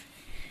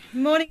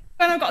Morning.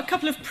 Well, I've got a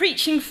couple of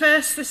preaching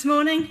first this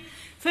morning.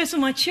 First of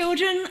all, my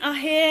children are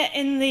here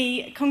in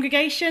the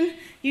congregation.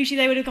 Usually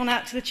they would have gone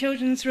out to the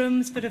children's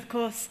rooms, but of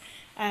course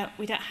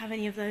we don't have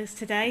any of those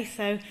today,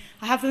 so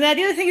I have them there.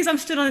 The other thing is I'm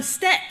stood on a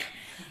step.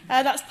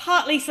 That's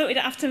partly so that we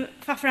don't have to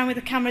faff around with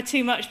the camera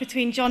too much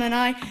between John and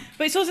I,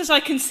 but it's also so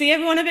I can see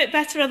everyone a bit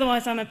better,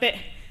 otherwise I'm a bit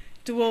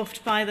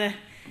dwarfed by the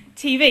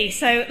TV.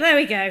 So there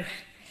we go.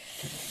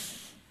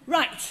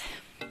 Right.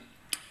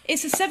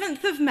 It's the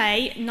 7th of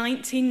May,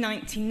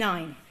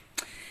 1999.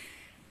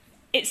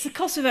 It's the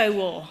Kosovo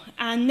War,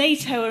 and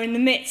NATO are in the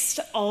midst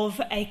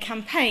of a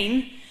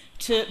campaign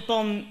to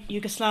bomb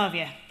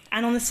Yugoslavia.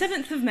 And on the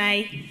 7th of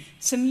May,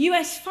 some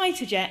US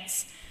fighter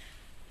jets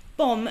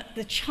bomb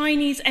the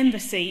Chinese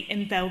embassy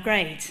in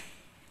Belgrade,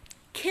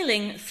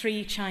 killing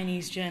 3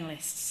 Chinese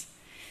journalists.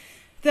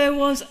 There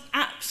was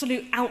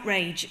absolute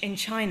outrage in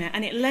China,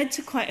 and it led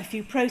to quite a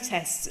few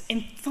protests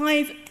in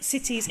 5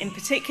 cities in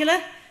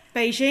particular: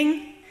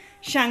 Beijing,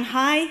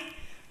 Shanghai,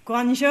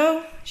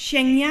 Guangzhou,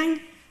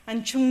 Shenyang,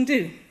 and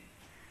Chengdu.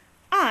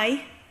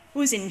 I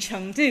was in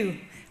Chengdu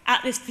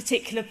at this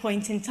particular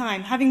point in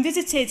time. Having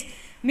visited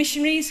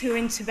missionaries who were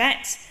in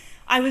Tibet,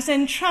 I was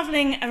then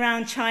travelling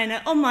around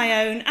China on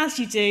my own, as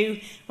you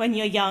do when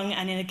you're young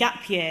and in a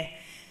gap year.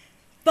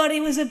 But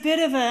it was a bit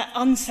of an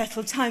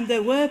unsettled time.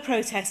 There were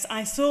protests.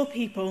 I saw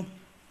people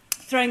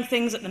throwing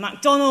things at the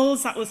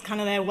McDonald's. That was kind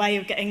of their way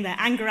of getting their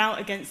anger out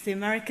against the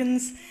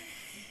Americans.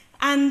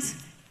 And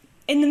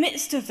in the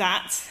midst of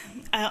that,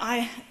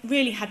 I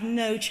really had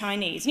no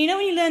Chinese. And you know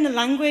when you learn a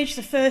language,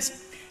 the first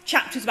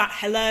chapter's about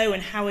hello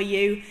and how are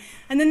you,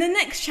 and then the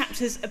next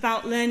chapter's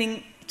about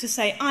learning to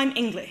say, I'm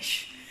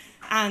English.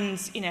 And,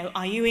 you know,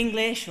 are you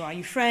English or are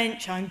you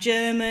French? I'm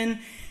German.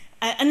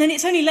 And then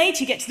it's only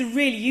later you get to the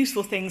really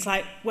useful things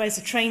like where's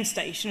the train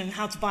station and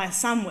how to buy a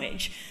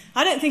sandwich.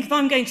 I don't think if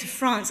I'm going to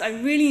France, I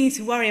really need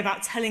to worry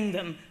about telling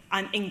them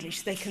I'm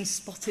English. They can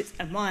spot it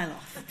a mile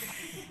off.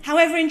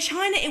 However, in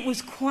China, it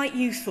was quite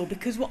useful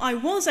because what I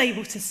was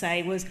able to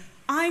say was,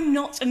 I'm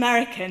not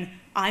American,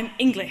 I'm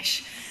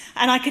English.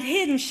 And I could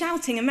hear them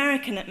shouting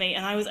American at me,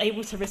 and I was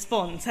able to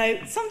respond. So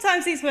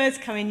sometimes these words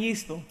come in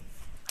useful.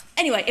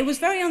 Anyway, it was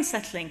very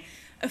unsettling.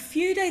 A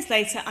few days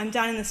later, I'm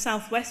down in the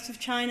southwest of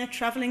China,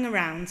 travelling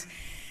around,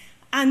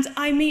 and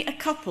I meet a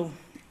couple.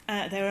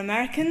 They were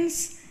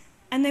Americans,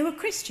 and they were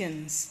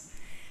Christians.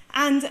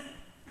 And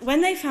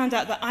when they found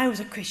out that I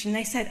was a Christian,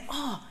 they said,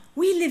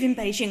 we live in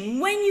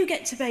Beijing. When you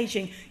get to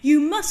Beijing, you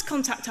must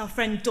contact our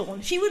friend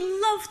Dawn. She would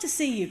love to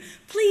see you.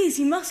 Please,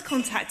 you must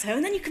contact her,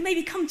 and then you can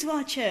maybe come to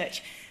our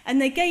church.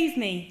 And they gave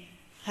me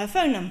her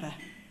phone number.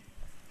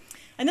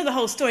 Another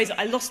whole story is that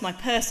I lost my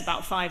purse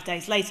about 5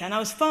 days later, and I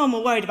was far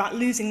more worried about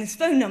losing this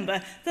phone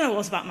number than I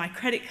was about my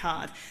credit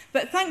card.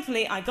 But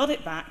thankfully, I got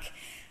it back.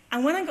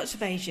 And when I got to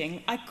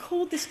Beijing, I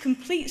called this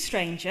complete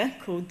stranger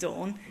called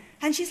Dawn,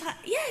 and she's like,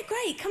 yeah,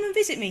 great, come and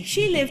visit me.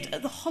 She lived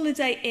at the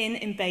Holiday Inn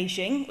in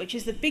Beijing, which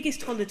is the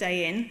biggest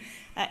holiday inn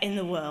in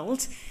the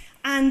world.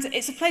 And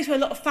it's a place where a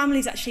lot of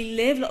families actually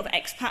live, a lot of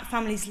expat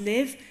families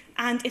live.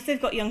 And if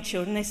they've got young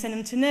children, they send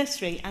them to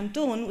nursery. And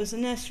Dawn was a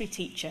nursery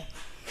teacher.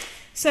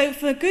 So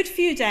for a good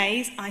few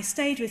days, I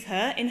stayed with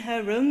her in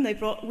her room.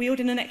 We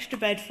ordered an extra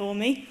bed for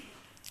me.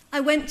 I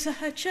went to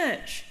her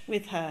church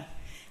with her.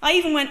 I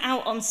even went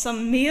out on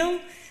some meal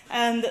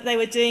that they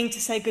were doing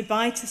to say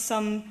goodbye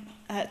to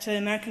to an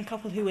American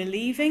couple who were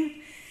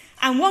leaving.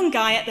 And one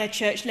guy at their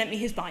church lent me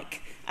his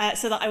bike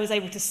so that I was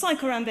able to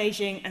cycle around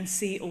Beijing and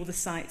see all the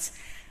sights.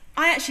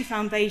 I actually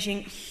found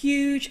Beijing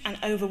huge and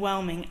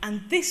overwhelming,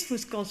 and this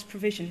was God's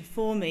provision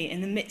for me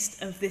in the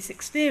midst of this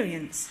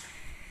experience.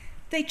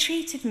 They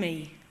treated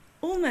me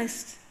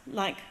almost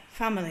like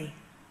family.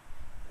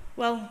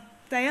 Well,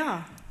 they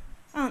are,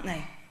 aren't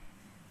they?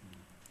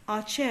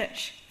 Our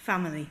church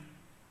family.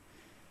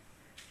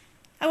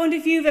 I wonder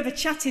if you've ever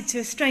chatted to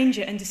a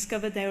stranger and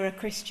discovered they were a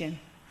Christian.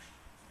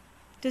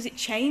 Does it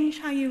change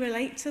how you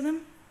relate to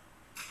them?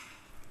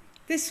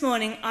 This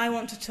morning, I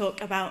want to talk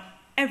about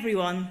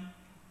everyone,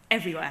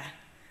 everywhere.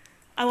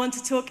 I want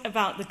to talk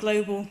about the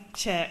global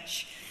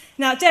church.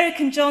 Now, Derek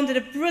and John did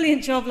a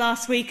brilliant job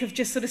last week of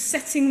just sort of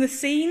setting the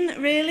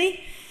scene,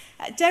 really.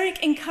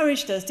 Derek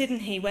encouraged us,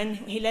 didn't he, when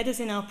he led us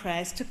in our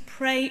prayers, to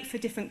pray for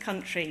different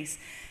countries.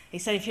 He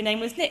said if your name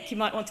was Nick, you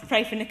might want to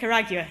pray for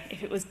Nicaragua.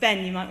 If it was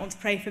Ben, you might want to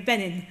pray for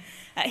Benin.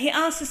 He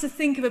asked us to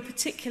think of a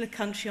particular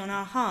country on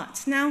our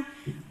heart. Now,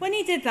 when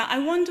he did that, I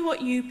wonder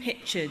what you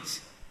pictured.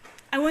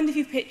 I wonder if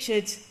you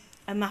pictured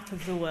a map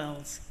of the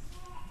world.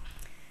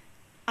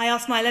 I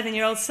asked my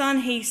 11-year-old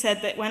son, he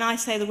said that when I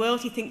say the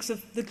world, he thinks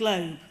of the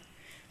globe.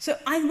 So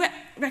I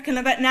reckon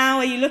about now,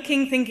 are you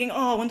looking, thinking,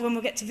 I wonder when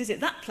we'll get to visit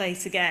that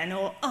place again,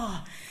 or,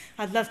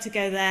 I'd love to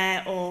go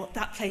there, or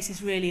that place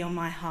is really on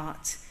my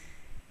heart.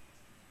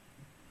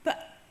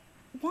 But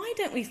why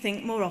don't we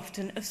think more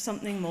often of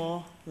something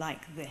more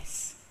like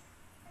this?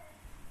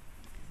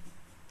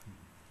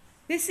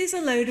 This is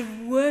a load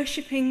of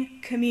worshipping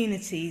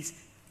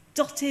communities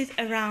dotted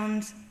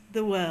around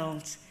the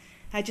world.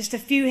 Just a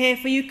few here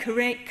for you: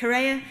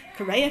 Korea,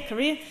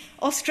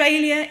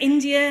 Australia,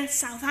 India,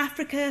 South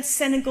Africa,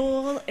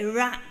 Senegal,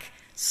 Iraq,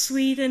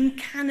 Sweden,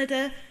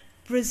 Canada,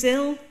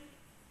 Brazil.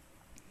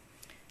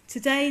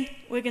 Today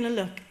we're going to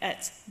look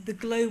at the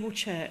global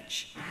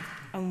church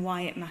and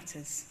why it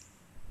matters.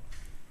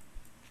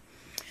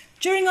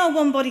 During our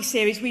One Body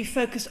series, we've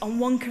focused on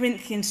 1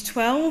 Corinthians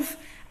 12,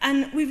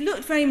 and we've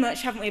looked very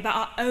much, haven't we, about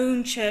our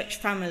own church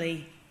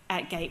family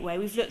at Gateway.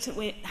 We've looked at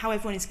how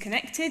everyone is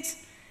connected.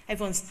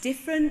 Everyone's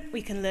different,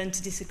 we can learn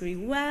to disagree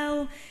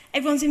well,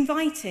 everyone's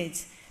invited,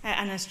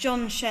 and as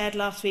John shared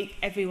last week,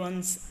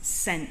 everyone's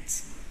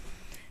sent.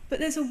 But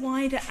there's a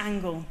wider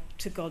angle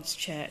to God's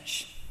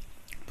church.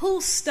 Paul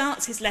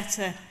starts his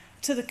letter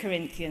to the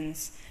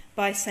Corinthians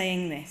by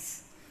saying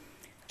this: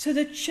 "To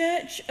the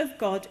church of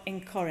God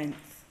in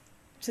Corinth,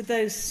 to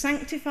those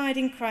sanctified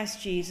in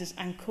Christ Jesus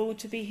and called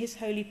to be his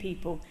holy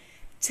people,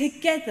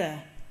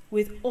 together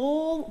with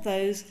all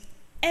those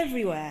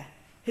everywhere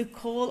who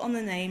call on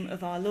the name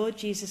of our Lord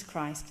Jesus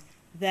Christ,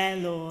 their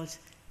Lord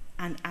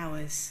and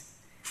ours."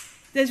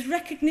 There's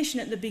recognition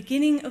at the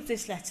beginning of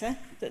this letter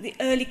that the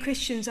early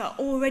Christians are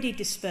already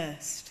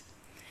dispersed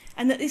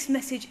and that this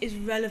message is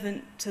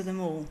relevant to them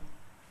all.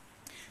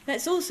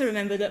 Let's also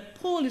remember that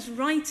Paul is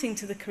writing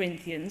to the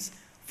Corinthians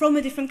from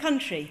a different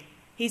country.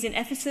 He's in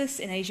Ephesus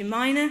in Asia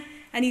Minor,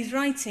 and he's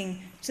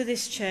writing to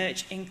this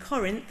church in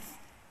Corinth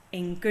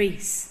in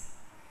Greece.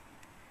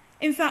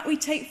 In fact, we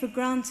take for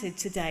granted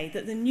today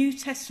that the New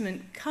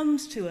Testament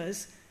comes to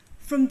us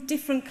from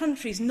different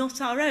countries,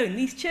 not our own.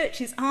 These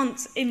churches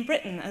aren't in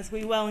Britain, as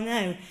we well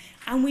know,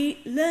 and we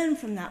learn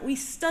from that, we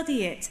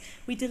study it,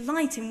 we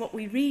delight in what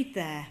we read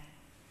there.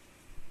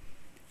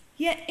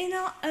 Yet in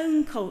our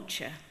own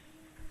culture,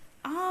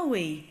 are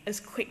we as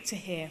quick to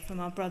hear from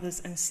our brothers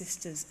and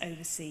sisters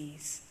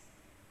overseas?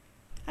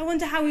 I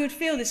wonder how we would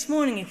feel this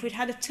morning if we'd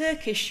had a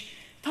Turkish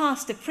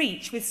pastor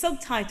preach with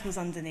subtitles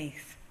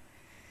underneath.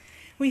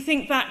 We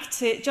think back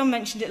to, John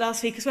mentioned it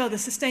last week as well, the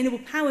Sustainable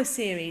Power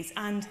series,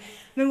 and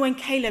remember when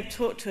Caleb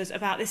talked to us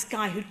about this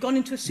guy who'd gone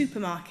into a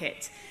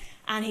supermarket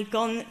and he'd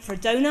gone for a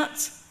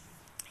donut.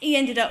 He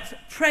ended up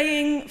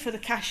praying for the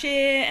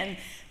cashier and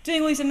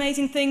doing all these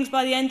amazing things.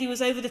 By the end he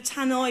was over the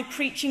tannoy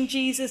preaching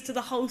Jesus to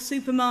the whole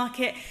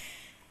supermarket.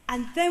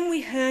 And then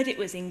we heard it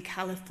was in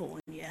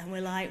California, and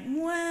we're like,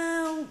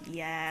 well,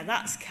 yeah,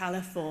 that's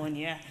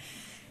California.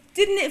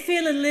 Didn't it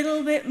feel a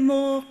little bit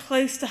more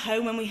close to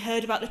home when we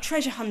heard about the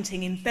treasure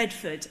hunting in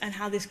Bedford and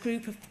how this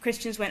group of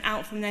Christians went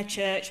out from their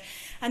church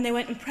and they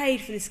went and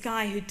prayed for this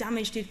guy who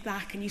damaged his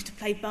back and used to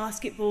play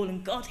basketball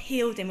and God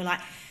healed him? We're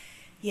like,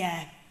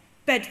 yeah,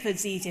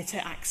 Bedford's easier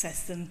to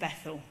access than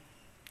Bethel.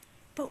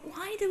 But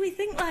why do we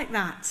think like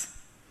that?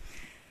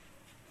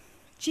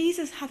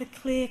 Jesus had a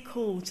clear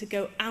call to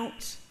go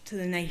out to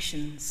the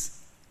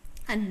nations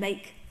and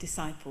make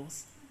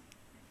disciples.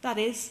 That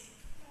is,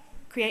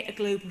 create a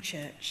global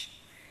church.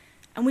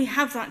 And we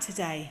have that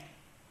today.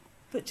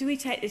 But do we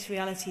take this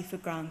reality for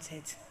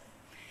granted?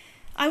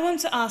 I want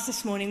to ask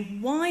this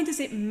morning, why does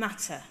it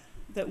matter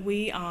that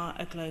we are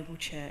a global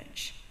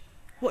church?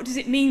 What does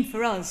it mean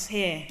for us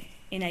here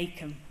in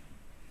Acomb?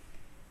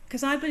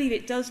 Because I believe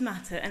it does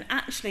matter, and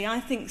actually I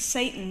think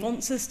Satan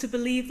wants us to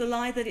believe the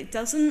lie that it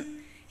doesn't.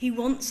 He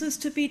wants us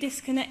to be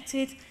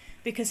disconnected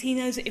because he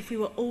knows that if we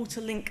were all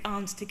to link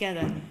arms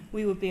together,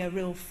 we would be a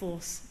real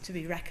force to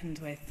be reckoned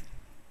with.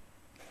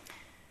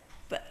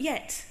 But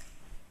yet,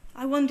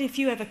 I wonder if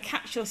you ever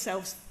catch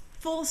yourselves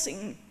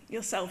forcing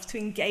yourself to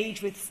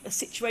engage with a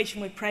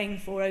situation we're praying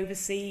for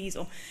overseas,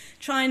 or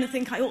trying to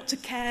think, I ought to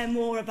care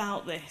more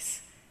about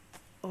this.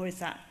 Or is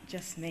that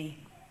just me?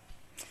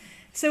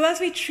 So as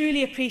we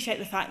truly appreciate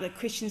the fact that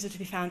Christians are to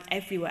be found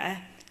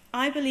everywhere,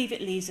 I believe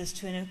it leads us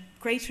to a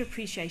greater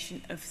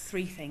appreciation of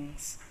 3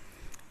 things.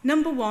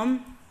 Number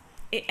 1,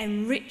 it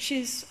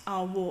enriches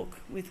our walk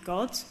with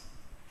God.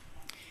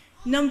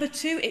 Number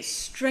 2, it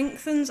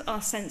strengthens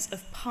our sense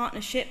of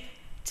partnership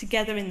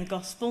together in the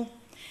gospel.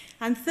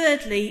 And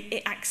thirdly,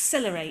 it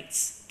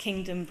accelerates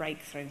kingdom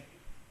breakthrough.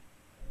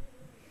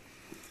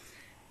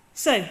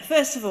 So,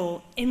 first of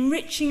all,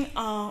 enriching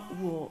our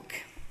walk.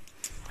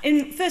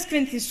 In 1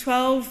 Corinthians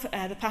 12,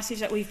 the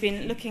passage that we've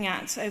been looking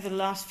at over the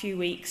last few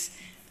weeks,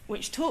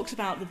 which talks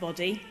about the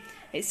body,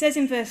 it says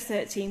in verse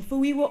 13, "For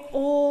we were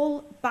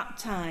all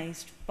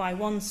baptized by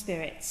one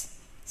Spirit,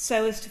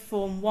 so as to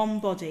form one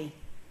body,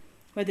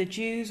 whether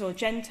Jews or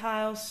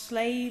Gentiles,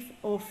 slave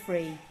or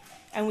free,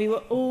 and we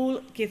were all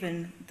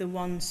given the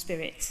one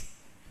Spirit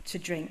to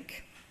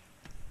drink."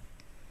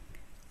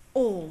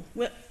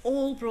 We're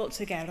all brought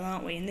together,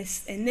 aren't we?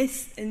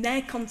 In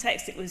their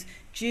context, it was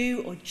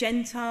Jew or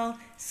Gentile,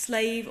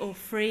 slave or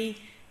free.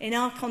 In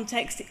our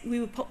context,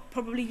 we would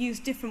probably use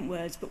different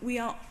words, but we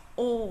are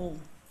all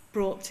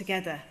brought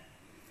together.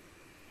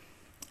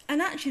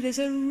 And actually, there's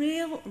a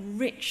real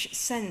rich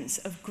sense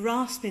of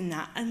grasping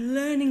that and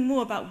learning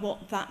more about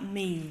what that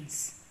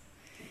means.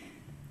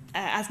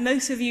 As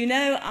most of you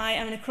know, I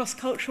am in a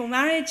cross-cultural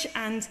marriage,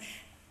 and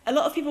a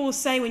lot of people will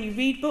say when you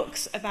read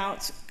books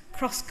about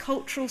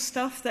cross-cultural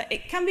stuff that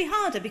it can be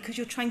harder because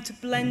you're trying to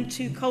blend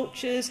 2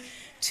 cultures,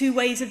 two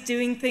ways of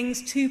doing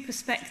things, two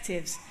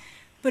perspectives,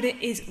 but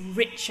it is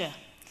richer.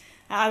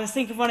 I was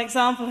thinking of one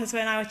example as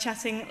when I was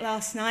chatting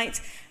last night.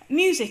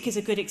 Music is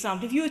a good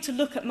example. If you were to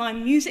look at my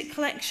music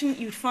collection,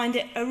 you'd find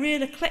it a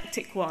real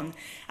eclectic one,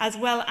 as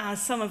well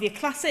as some of your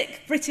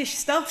classic British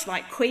stuff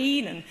like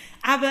Queen and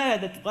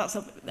ABBA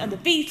and the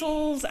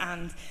Beatles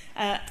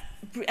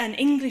and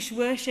English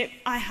worship.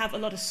 I have a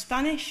lot of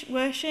Spanish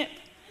worship,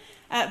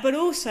 but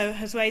also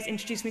Josué's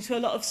introduced me to a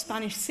lot of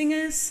Spanish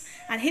singers,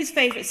 and his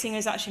favourite singer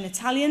is actually an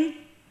Italian,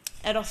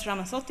 Eros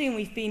Ramazzotti, and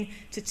we've been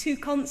to 2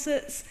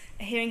 concerts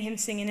hearing him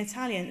sing in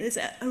Italian. There's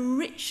a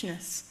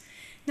richness.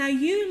 Now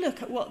you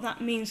look at what that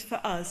means for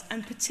us,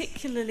 and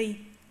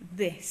particularly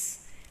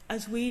this,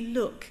 as we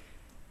look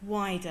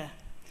wider.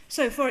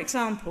 So, for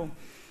example,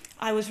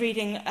 I was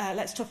reading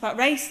Let's Talk About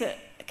Race that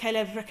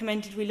Caleb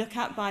recommended we look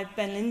at by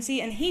Ben Lindsay,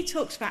 and he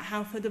talks about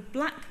how for the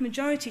black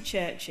majority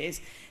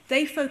churches,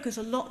 they focus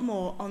a lot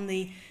more on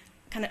the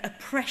kind of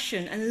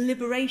oppression and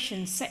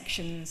liberation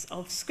sections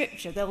of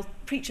Scripture. They'll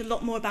preach a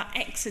lot more about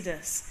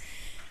Exodus.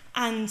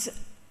 And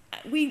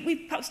we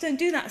perhaps don't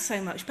do that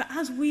so much, but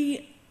as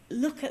we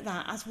look at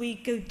that, as we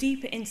go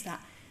deeper into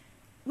that,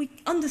 we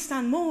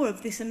understand more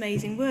of this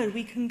amazing word.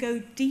 We can go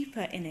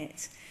deeper in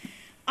it.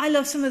 I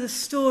love some of the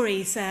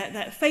stories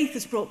that Faith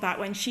has brought back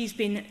when she's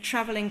been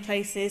travelling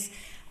places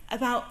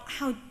about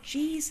how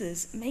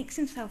Jesus makes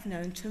himself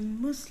known to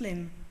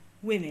Muslim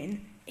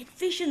women in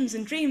visions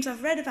and dreams.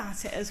 I've read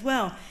about it as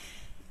well.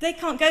 They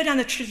can't go down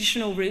the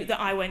traditional route that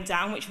I went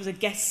down, which was a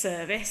guest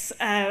service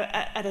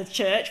at a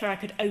church where I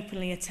could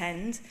openly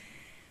attend.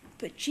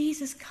 But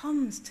Jesus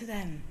comes to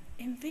them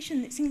in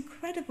vision. It's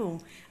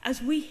incredible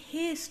as we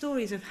hear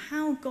stories of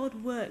how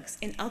God works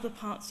in other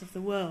parts of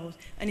the world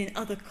and in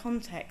other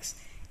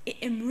contexts. It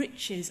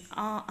enriches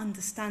our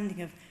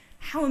understanding of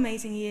how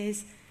amazing he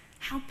is,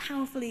 how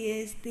powerful he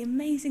is, the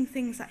amazing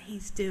things that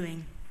he's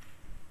doing.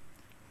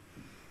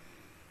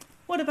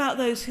 What about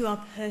those who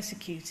are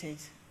persecuted?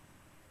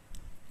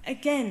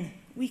 Again,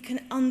 we can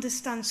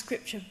understand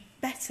Scripture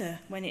better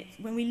when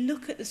we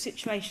look at the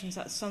situations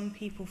that some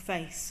people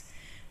face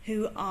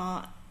who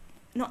are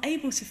not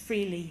able to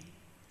freely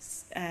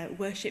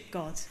worship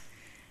God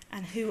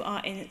and who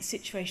are in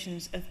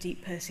situations of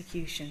deep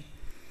persecution.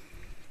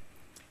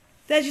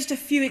 They're just a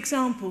few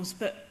examples,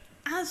 but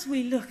as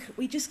we look,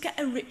 we just get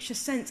a richer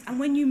sense. And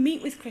when you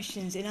meet with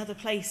Christians in other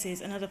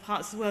places and other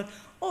parts of the world,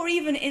 or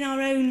even in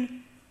our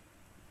own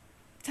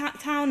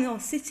town or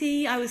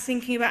city, I was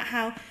thinking about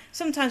how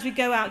sometimes we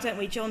go out, don't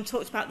we? John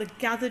talked about the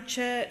gathered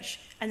church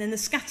and then the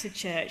scattered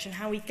church, and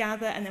how we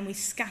gather and then we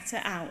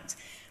scatter out.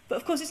 But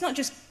of course, it's not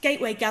just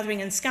Gateway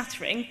gathering and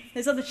scattering.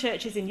 There's other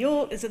churches in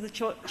York, there's other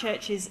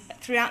churches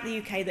throughout the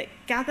UK that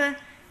gather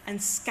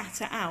and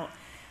scatter out.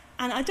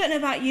 And I don't know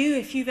about you,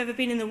 if you've ever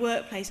been in the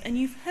workplace and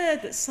you've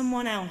heard that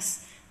someone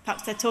else,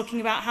 perhaps they're talking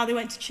about how they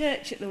went to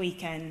church at the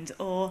weekend,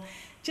 or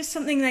just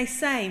something they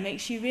say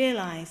makes you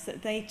realise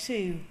that they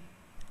too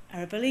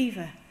are a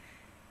believer.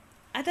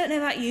 I don't know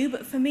about you,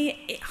 but for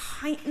me, it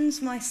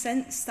heightens my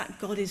sense that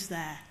God is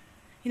there.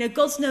 You know,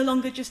 God's no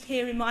longer just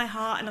here in my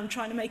heart and I'm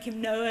trying to make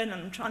him known and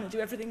I'm trying to do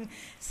everything,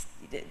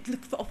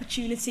 look for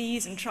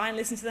opportunities and try and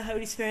listen to the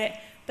Holy Spirit.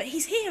 But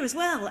he's here as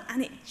well,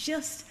 and it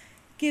just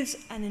gives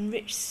an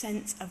enriched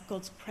sense of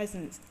God's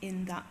presence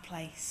in that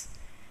place,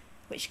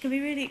 which can be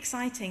really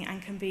exciting and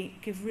can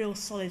give real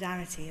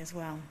solidarity as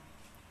well.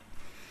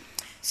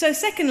 So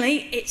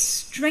secondly, it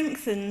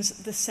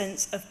strengthens the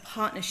sense of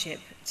partnership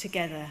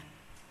together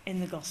in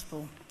the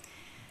gospel.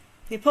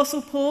 The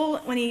Apostle Paul,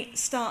 when he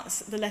starts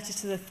the letter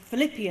to the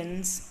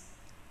Philippians,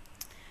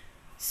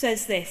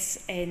 says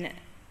this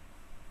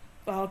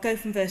I'll go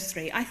from verse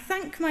 3. I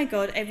thank my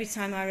God every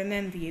time I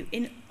remember you.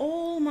 In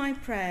all my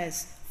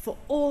prayers for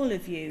all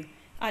of you,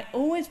 I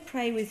always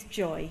pray with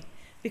joy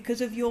because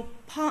of your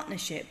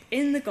partnership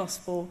in the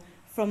gospel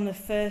from the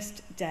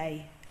first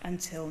day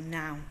until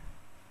now.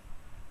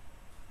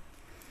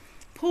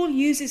 Paul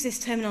uses this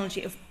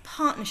terminology of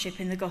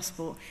partnership in the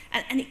gospel,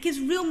 and it gives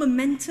real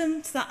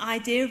momentum to that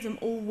idea of them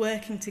all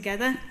working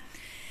together.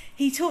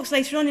 He talks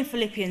later on in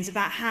Philippians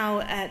about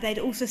how they'd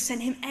also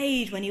sent him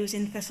aid when he was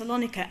in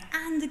Thessalonica,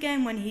 and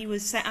again when he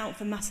was set out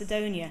for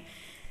Macedonia.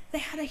 They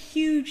had a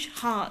huge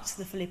heart,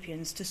 the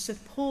Philippians, to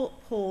support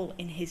Paul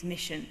in his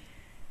mission.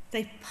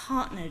 They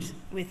partnered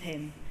with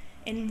him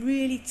in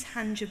really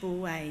tangible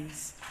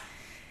ways.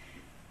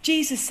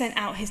 Jesus sent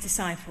out his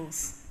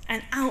disciples,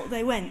 and out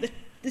they went.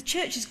 The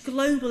church is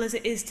global as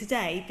it is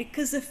today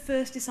because the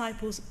first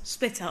disciples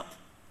split up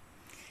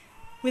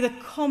with a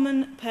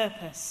common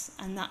purpose,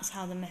 and that's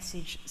how the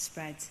message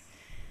spread.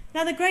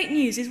 Now, the great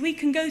news is we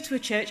can go to a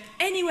church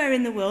anywhere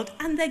in the world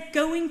and they're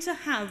going to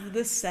have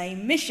the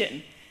same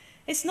mission.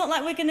 It's not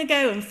like we're going to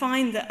go and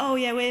find that,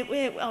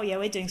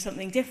 we're doing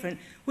something different.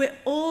 We're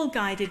all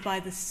guided by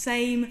the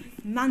same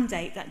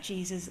mandate that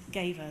Jesus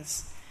gave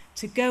us,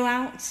 to go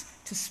out,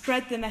 to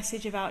spread the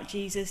message about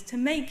Jesus, to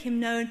make him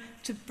known,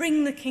 to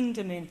bring the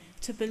kingdom in,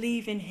 to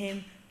believe in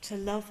him, to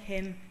love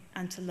him,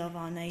 and to love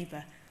our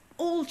neighbour.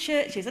 All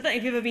churches. I don't know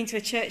if you've ever been to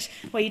a church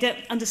where you don't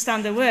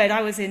understand a word.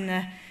 I was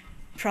in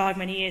Prague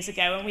many years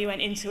ago, and we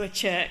went into a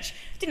church.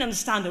 Didn't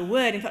understand a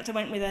word. In fact, I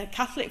went with a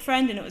Catholic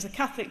friend, and it was a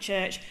Catholic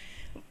church.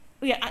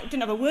 I didn't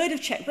have a word of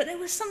Czech, but there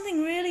was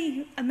something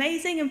really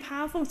amazing and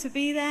powerful to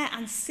be there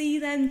and see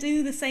them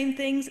do the same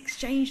things,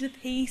 exchange the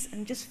peace,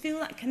 and just feel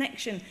that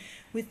connection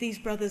with these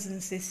brothers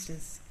and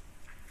sisters.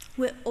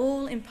 We're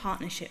all in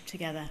partnership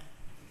together.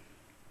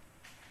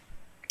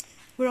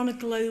 We're on a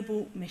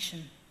global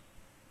mission.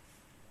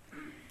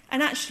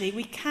 And actually,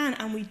 we can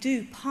and we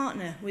do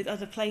partner with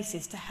other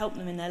places to help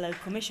them in their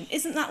local mission.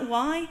 Isn't that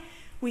why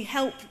we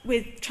help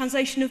with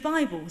translation of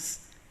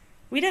Bibles?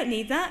 We don't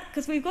need that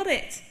because we've got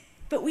it.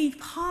 But we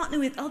partner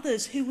with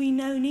others who we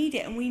know need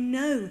it, and we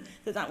know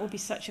that that will be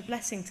such a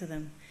blessing to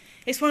them.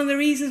 It's one of the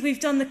reasons we've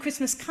done the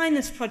Christmas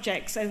kindness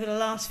projects over the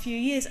last few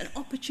years, an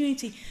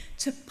opportunity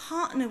to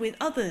partner with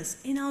others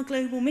in our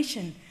global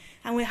mission.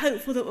 And we're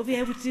hopeful that we'll be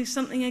able to do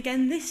something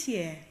again this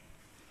year.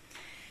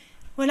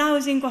 When I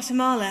was in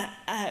Guatemala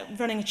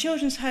running a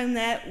children's home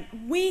there,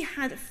 we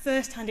had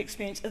first-hand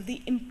experience of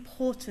the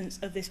importance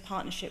of this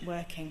partnership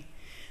working.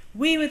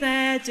 We were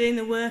there doing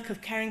the work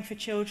of caring for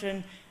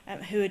children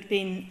who had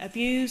been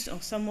abused,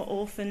 or some were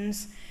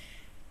orphans,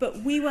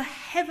 but we were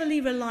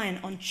heavily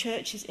reliant on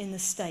churches in the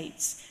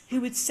States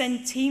who would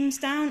send teams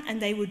down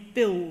and they would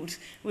build.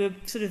 We were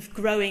sort of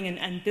growing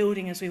and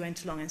building as we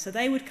went along, and so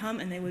they would come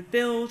and they would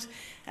build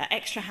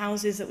extra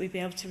houses that we'd be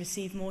able to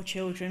receive more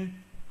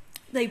children.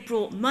 They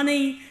brought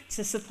money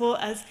to support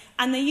us,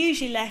 and they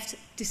usually left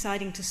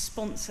deciding to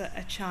sponsor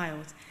a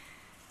child.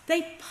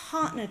 They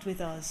partnered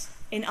with us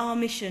in our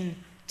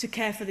mission to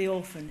care for the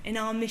orphan, in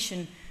our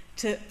mission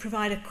to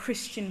provide a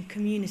Christian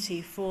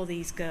community for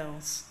these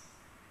girls.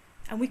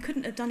 And we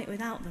couldn't have done it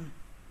without them.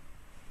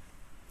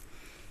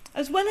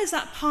 As well as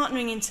that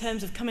partnering in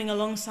terms of coming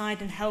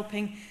alongside and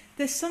helping,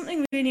 there's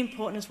something really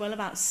important as well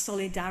about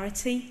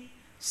solidarity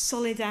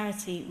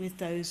with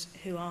those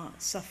who are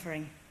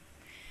suffering.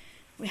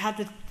 We had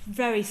the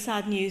very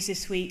sad news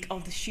this week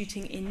of the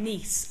shooting in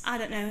Nice. I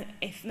don't know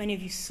if many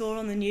of you saw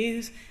on the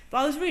news, but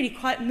I was really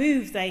quite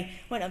moved. They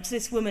went up to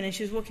this woman and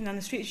she was walking down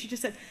the street and she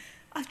just said,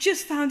 "I've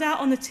just found out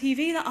on the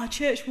TV that our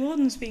church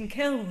warden's been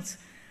killed."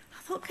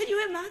 I thought, can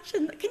you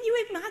imagine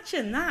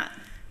that?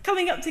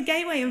 Coming up to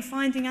Gateway and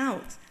finding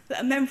out that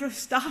a member of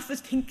staff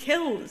has been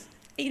killed.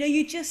 You know,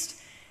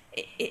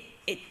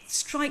 it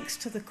strikes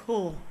to the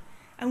core.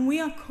 And we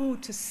are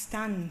called to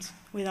stand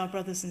with our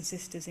brothers and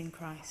sisters in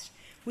Christ.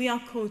 We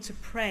are called to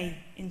pray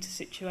into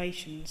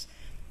situations.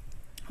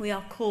 We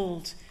are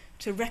called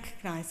to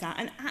recognise that.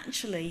 And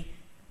actually,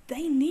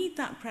 they need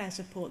that prayer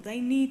support.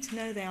 They need to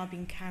know they are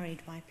being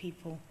carried by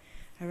people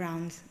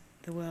around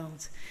the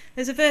world.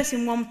 There's a verse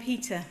in 1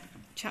 Peter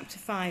chapter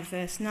 5,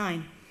 verse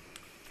 9,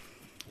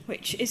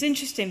 which is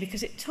interesting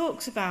because it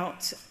talks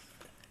about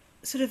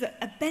sort of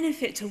a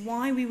benefit to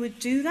why we would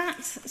do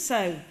that.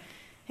 So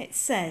it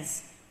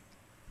says,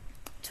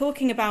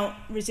 talking about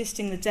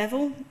resisting the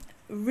devil,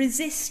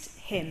 resist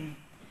him,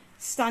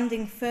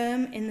 standing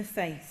firm in the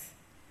faith,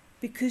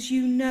 because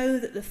you know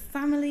that the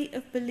family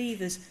of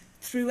believers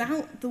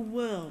throughout the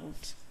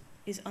world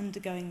is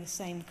undergoing the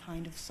same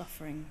kind of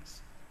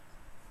sufferings.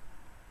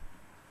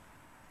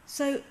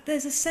 So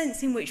there's a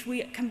sense in which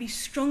we can be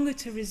stronger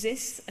to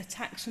resist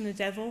attacks from the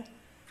devil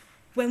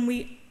when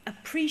we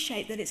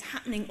appreciate that it's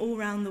happening all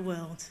around the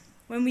world,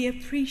 when we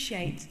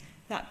appreciate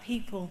that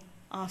people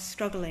are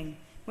struggling,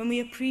 when we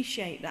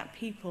appreciate that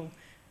people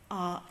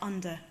are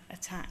under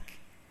attack.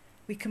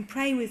 We can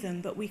pray with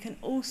them, but we can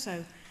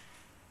also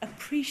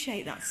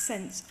appreciate that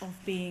sense of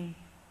being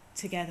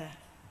together.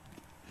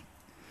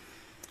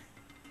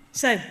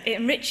 So it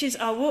enriches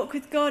our walk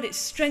with God, it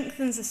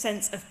strengthens a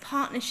sense of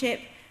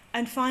partnership,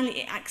 and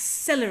finally it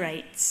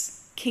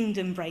accelerates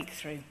kingdom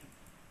breakthrough.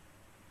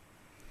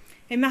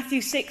 In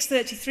Matthew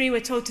 6:33, we're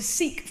told to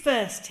seek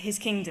first his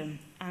kingdom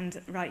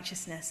and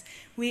righteousness.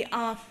 We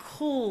are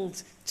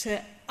called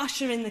to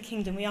usher in the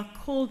kingdom. We are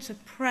called to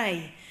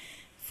pray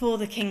for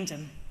the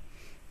kingdom.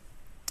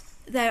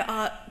 There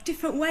are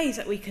different ways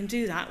that we can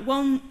do that.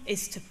 One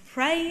is to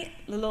pray,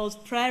 the Lord's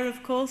Prayer,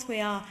 of course.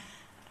 We are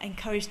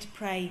encouraged to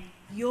pray,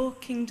 "Your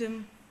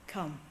kingdom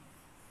come,"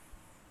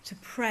 to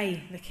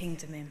pray the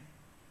kingdom in.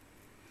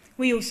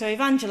 We also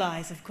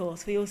evangelise, of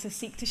course. We also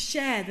seek to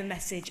share the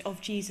message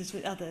of Jesus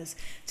with others,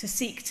 to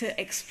seek to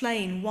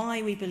explain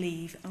why we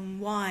believe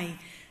and why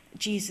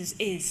Jesus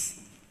is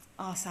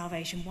our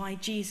salvation, why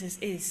Jesus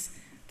is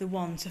the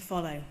one to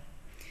follow.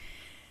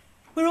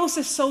 We're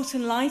also salt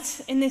and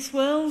light in this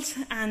world,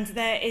 and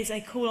there is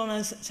a call on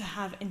us to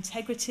have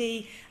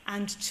integrity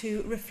and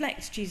to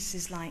reflect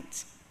Jesus'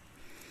 light.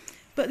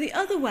 But the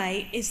other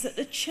way is that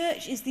the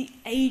church is the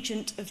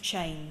agent of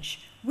change.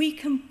 We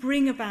can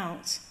bring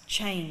about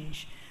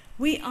change.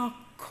 We are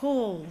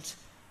called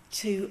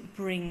to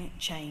bring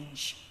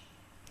change.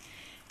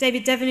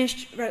 David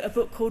Devenish wrote a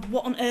book called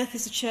What on Earth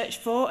is the Church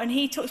For? And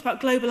he talks about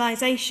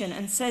globalisation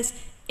and says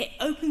it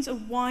opens a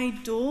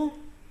wide door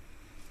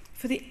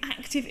for the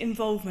active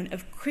involvement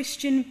of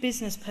Christian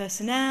business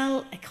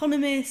personnel,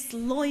 economists,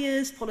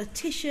 lawyers,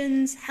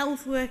 politicians,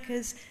 health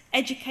workers,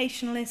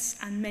 educationalists,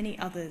 and many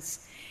others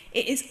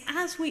It is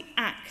as we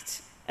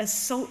act as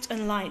salt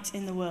and light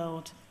in the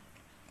world,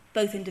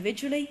 both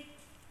individually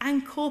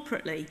and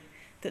corporately,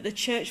 that the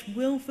church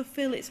will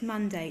fulfill its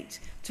mandate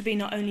to be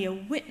not only a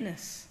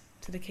witness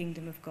to the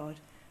kingdom of God,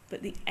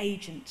 but the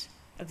agent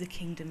of the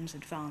kingdom's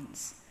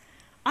advance.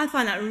 I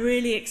find that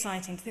really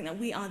exciting to think that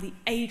we are the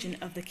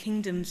agent of the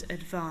kingdom's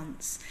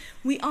advance.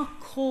 We are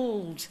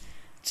called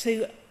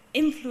to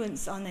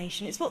influence our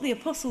nation. It's what the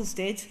apostles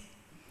did.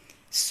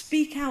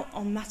 Speak out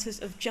on matters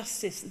of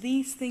justice.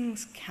 These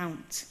things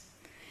count.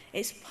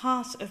 It's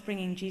part of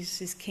bringing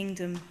Jesus'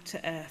 kingdom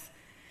to earth.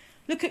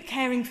 Look at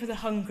caring for the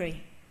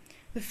hungry.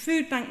 The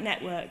food bank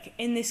network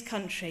in this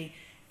country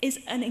is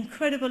an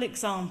incredible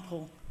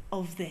example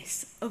of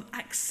this, of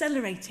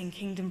accelerating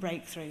kingdom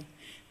breakthrough.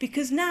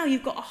 Because now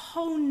you've got a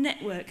whole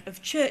network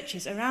of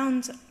churches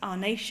around our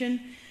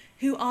nation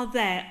who are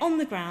there on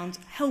the ground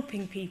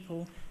helping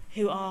people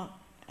who are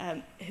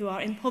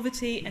in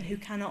poverty and who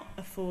cannot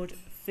afford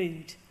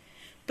food.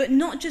 But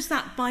not just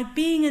that, by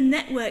being a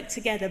network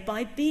together,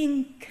 by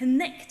being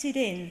connected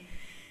in,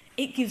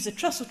 it gives the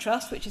Trussell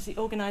Trust, which is the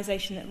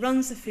organisation that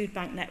runs the food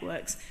bank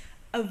networks,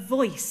 a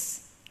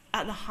voice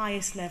at the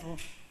highest level,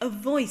 a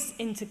voice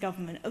into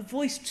government, a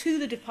voice to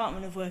the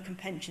Department of Work and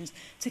Pensions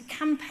to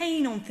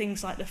campaign on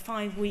things like the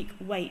 5-week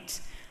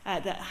wait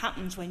that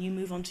happens when you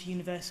move on to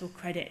universal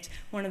credit,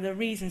 one of the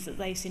reasons that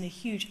they've seen a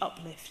huge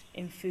uplift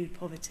in food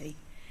poverty.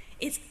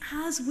 It's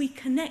as we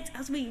connect,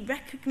 as we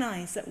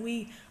recognise that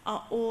we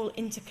are all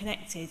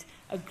interconnected,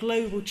 a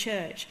global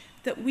church,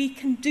 that we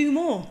can do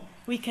more,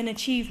 we can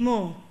achieve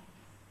more.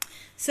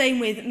 Same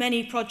with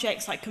many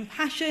projects like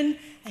Compassion,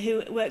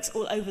 who works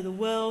all over the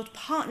world,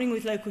 partnering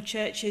with local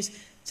churches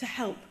to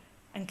help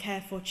and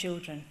care for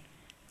children.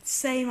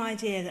 Same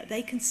idea, that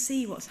they can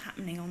see what's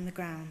happening on the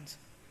ground.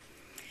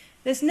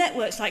 There's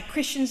networks like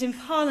Christians in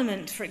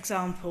Parliament, for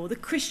example, the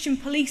Christian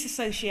Police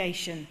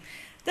Association.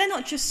 They're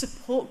not just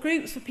support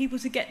groups for people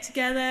to get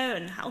together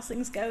and how's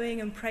things going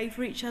and pray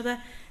for each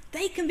other.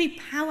 They can be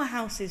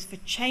powerhouses for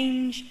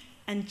change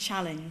and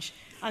challenge.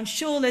 I'm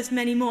sure there's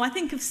many more. I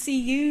think of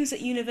CUs at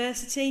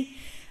university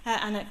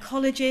and at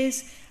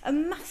colleges. A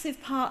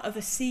massive part of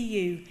a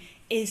CU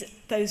is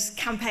those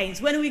campaigns.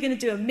 When are we going to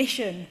do a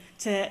mission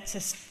to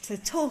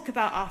talk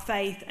about our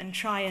faith and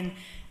try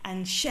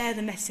and share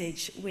the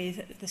message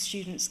with the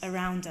students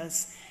around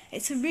us?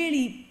 It's a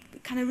really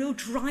kind of real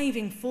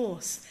driving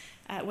force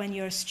when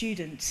you're a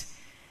student.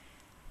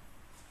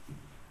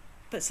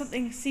 But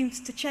something seems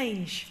to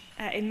change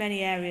in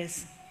many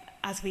areas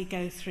as we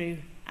go through.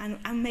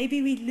 And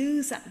maybe we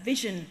lose that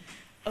vision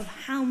of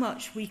how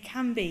much we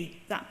can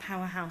be that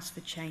powerhouse for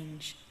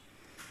change.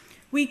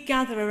 We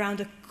gather around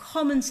a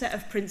common set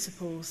of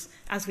principles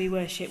as we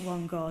worship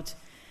one God.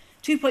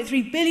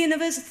 2.3 billion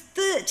of us,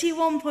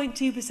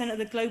 31.2% of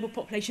the global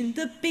population,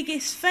 the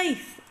biggest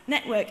faith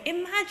network.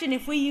 Imagine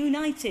if we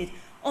united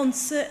on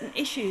certain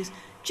issues.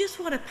 Just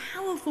what a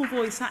powerful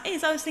voice that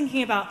is. I was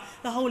thinking about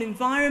the whole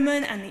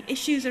environment and the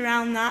issues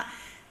around that.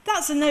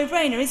 That's a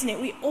no-brainer, isn't it?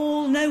 We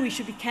all know we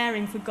should be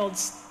caring for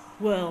God's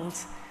world.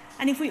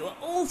 And if we were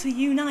all to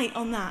unite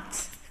on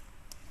that,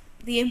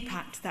 the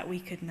impact that we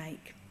could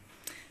make.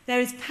 There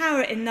is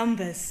power in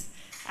numbers.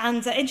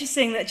 And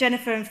interesting that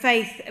Jennifer and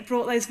Faith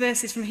brought those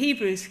verses from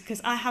Hebrews, because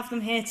I have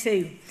them here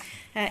too.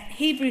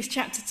 Hebrews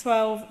chapter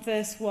 12,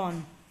 verse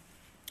 1.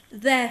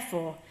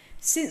 Therefore,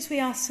 since we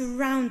are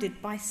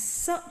surrounded by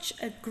such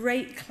a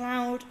great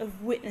cloud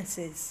of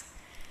witnesses,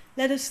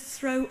 let us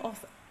throw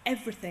off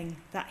everything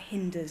that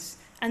hinders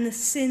and the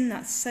sin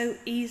that so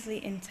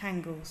easily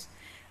entangles,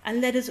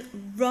 and let us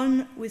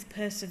run with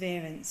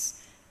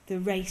perseverance the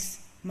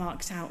race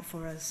marked out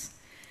for us.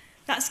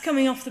 That's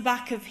coming off the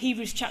back of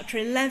Hebrews chapter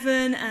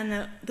 11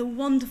 and the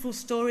wonderful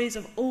stories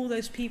of all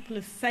those people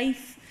of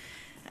faith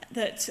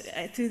that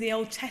through the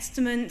Old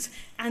Testament.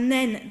 And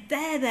then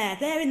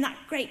they're in that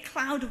great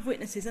cloud of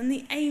witnesses, and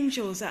the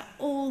angels are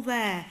all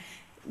there,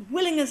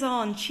 willing us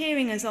on,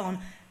 cheering us on.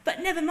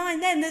 But never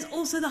mind then, there's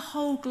also the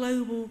whole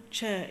global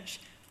church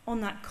on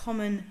that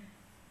common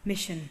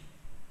mission.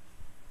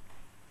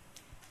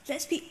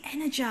 Let's be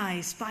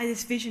energized by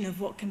this vision of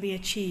what can be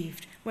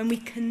achieved when we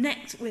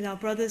connect with our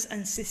brothers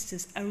and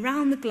sisters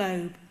around the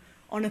globe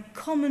on a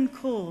common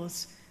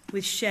cause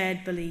with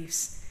shared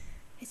beliefs.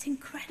 It's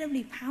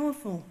incredibly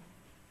powerful.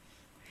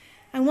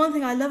 And one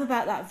thing I love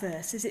about that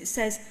verse is it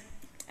says,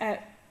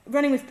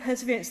 running with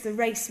perseverance the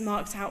race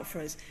marked out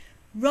for us.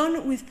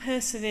 Run with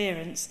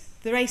perseverance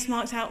the race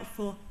marked out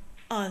for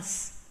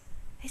us.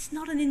 It's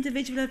not an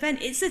individual event,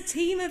 it's a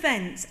team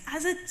event.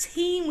 As a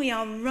team we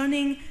are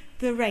running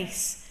the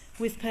race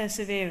with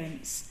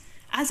perseverance.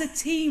 As a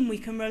team we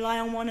can rely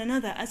on one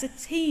another. As a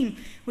team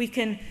we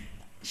can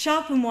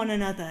sharpen one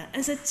another.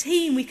 As a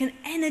team we can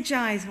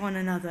energize one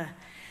another.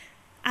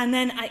 And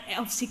then it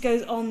obviously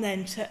goes on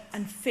then to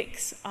and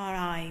fix our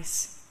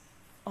eyes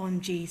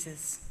on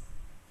Jesus.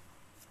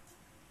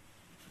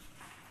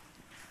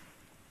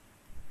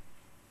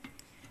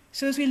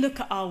 So as we look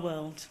at our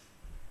world,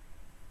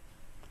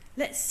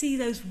 let's see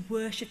those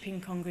worshipping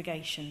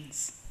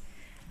congregations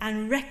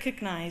and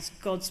recognize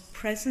God's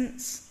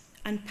presence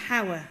and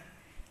power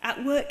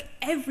at work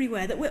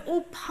everywhere, that we're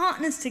all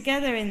partners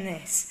together in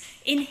this,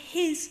 in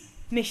his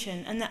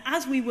mission, and that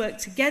as we work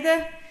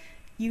together,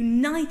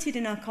 united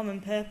in our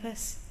common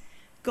purpose,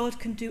 God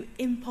can do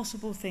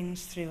impossible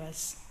things through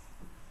us.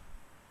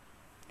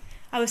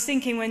 I was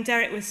thinking when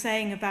Derek was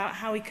saying about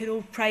how we could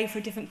all pray for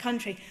a different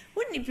country,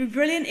 wouldn't it be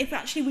brilliant if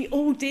actually we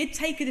all did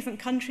take a different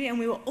country and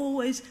we were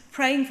always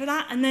praying for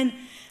that? And then,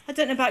 I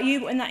don't know about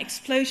you, but when that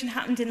explosion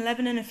happened in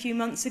Lebanon a few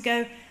months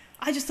ago,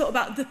 I just thought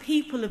about the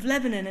people of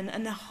Lebanon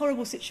and the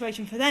horrible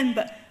situation for them,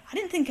 but I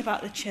didn't think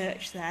about the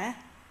church there.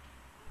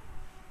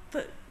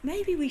 But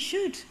maybe we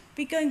should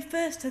be going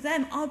first to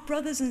them, our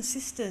brothers and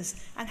sisters,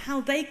 and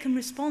how they can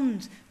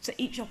respond to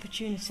each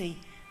opportunity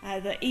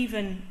that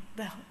even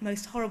the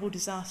most horrible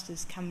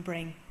disasters can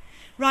bring.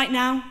 Right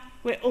now,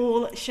 we're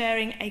all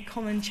sharing a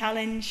common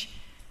challenge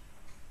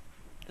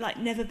like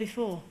never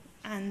before,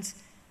 and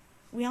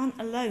we aren't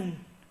alone.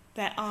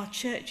 There are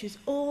churches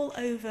all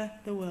over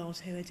the world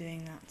who are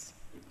doing that.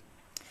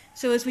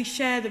 So as we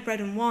share the bread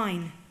and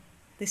wine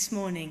this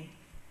morning,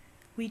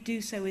 we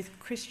do so with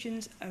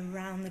Christians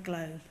around the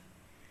globe.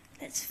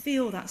 Let's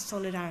feel that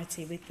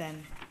solidarity with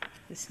them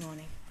this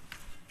morning.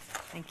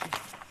 Thank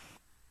you.